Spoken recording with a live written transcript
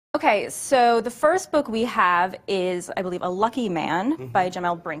Okay, so the first book we have is, I believe, A Lucky Man by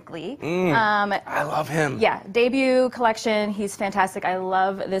Jamel Brinkley. I love him. Yeah, debut collection. He's fantastic. I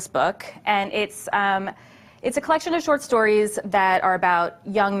love this book. And it's a collection of short stories that are about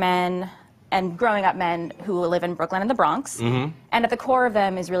young men and growing up men who live in Brooklyn and the Bronx. And at the core of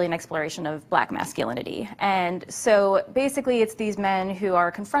them is really an exploration of black masculinity. And so basically it's these men who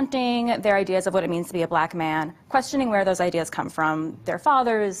are confronting their ideas of what it means to be a black man, questioning where those ideas come from, their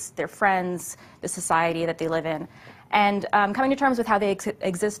fathers, their friends, the society that they live in, and coming to terms with how they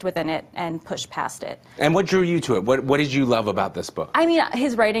exist within it and push past it. And what drew you to it? What did you love about this book? I mean,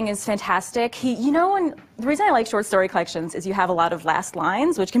 his writing is fantastic. The reason I like short story collections is you have a lot of last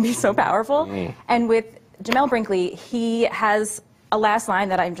lines, which can be so powerful. And with Jamel Brinkley, he has a last line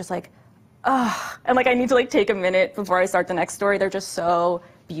that I'm just like, ugh. And like, I need to like take a minute before I start the next story. They're just so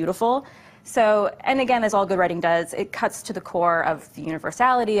beautiful. So, and again, as all good writing does, it cuts to the core of the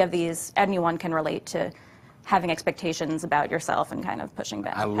universality of these. Anyone can relate to having expectations about yourself and kind of pushing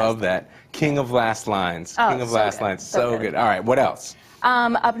back. I love that. King of last lines. Oh, King of so last good. lines. So So good. All right, what else?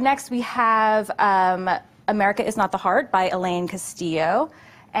 Up next, we have America Is Not the Heart by Elaine Castillo.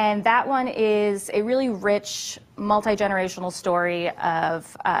 And that one is a really rich, multi-generational story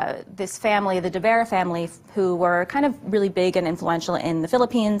of this family, the Devera family, who were kind of really big and influential in the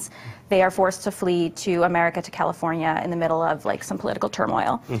Philippines. They are forced to flee to America, to California, in the middle of like some political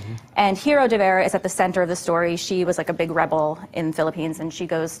turmoil. And Hero Devera is at the center of the story. She was like a big rebel in the Philippines, and she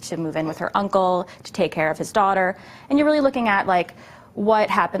goes to move in with her uncle to take care of his daughter. And you're really looking at like what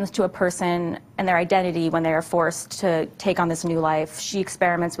happens to a person and their identity when they are forced to take on this new life. She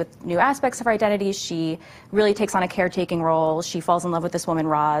experiments with new aspects of her identity. She really takes on a caretaking role. She falls in love with this woman,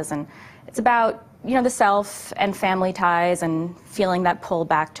 Roz, and it's about, you know, the self and family ties and feeling that pull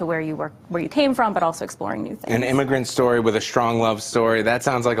back to where you came from, but also exploring new things. An immigrant story with a strong love story. That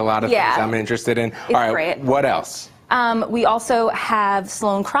sounds like a lot of things I'm interested in. It's All right, great. What else? We also have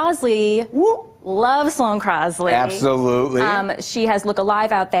Sloane Crosley. Love Sloane Crosley. Absolutely. She has Look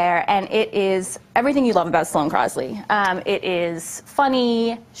Alive out there, and it is everything you love about Sloane Crosley. It is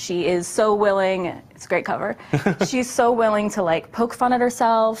funny. She is so willing. It's a great cover. She's so willing to like poke fun at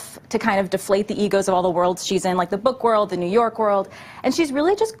herself, to kind of deflate the egos of all the worlds she's in, like the book world, the New York world, and she's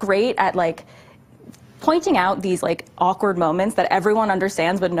really just great at like pointing out these like awkward moments that everyone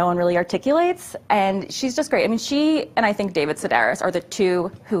understands but no one really articulates, and she's just great. I mean, she and I think David Sedaris are the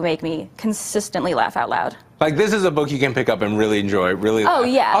two who make me consistently laugh out loud. Like, this is a book you can pick up and really enjoy, really. Oh,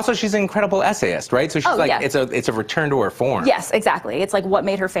 yeah. Also, she's an incredible essayist, right? So she's it's a return to her form. Yes, exactly. It's like what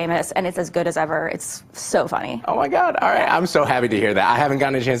made her famous, and it's as good as ever. It's so funny. Oh my God! All right, I'm so happy to hear that. I haven't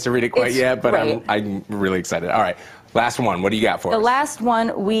gotten a chance to read it quite yet, but great. I'm really excited. All right, last one. What do you got for us? The last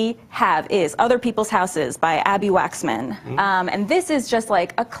one we have is Other People's Houses by Abby Waxman, and this is just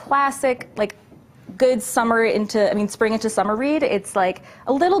like a classic, like good spring into summer read. It's like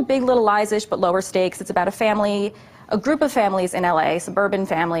a little Big Little Lies-ish, but lower stakes. It's about a group of families in LA, suburban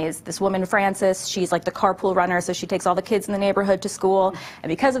families. This woman, Frances, she's like the carpool runner, so she takes all the kids in the neighborhood to school. And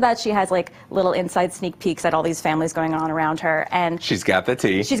because of that, she has like little inside sneak peeks at all these families going on around her. And she's got the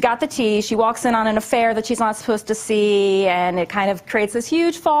tea. She's got the tea. She walks in on an affair that she's not supposed to see, and it kind of creates this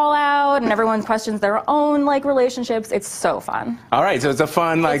huge fallout, and everyone questions their own like relationships. It's so fun. All right, so it's a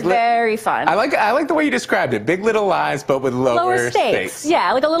fun, like, it's very fun. I like the way you described it. Big Little Lies, but with lower stakes.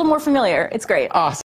 Yeah, like a little more familiar. It's great. Awesome.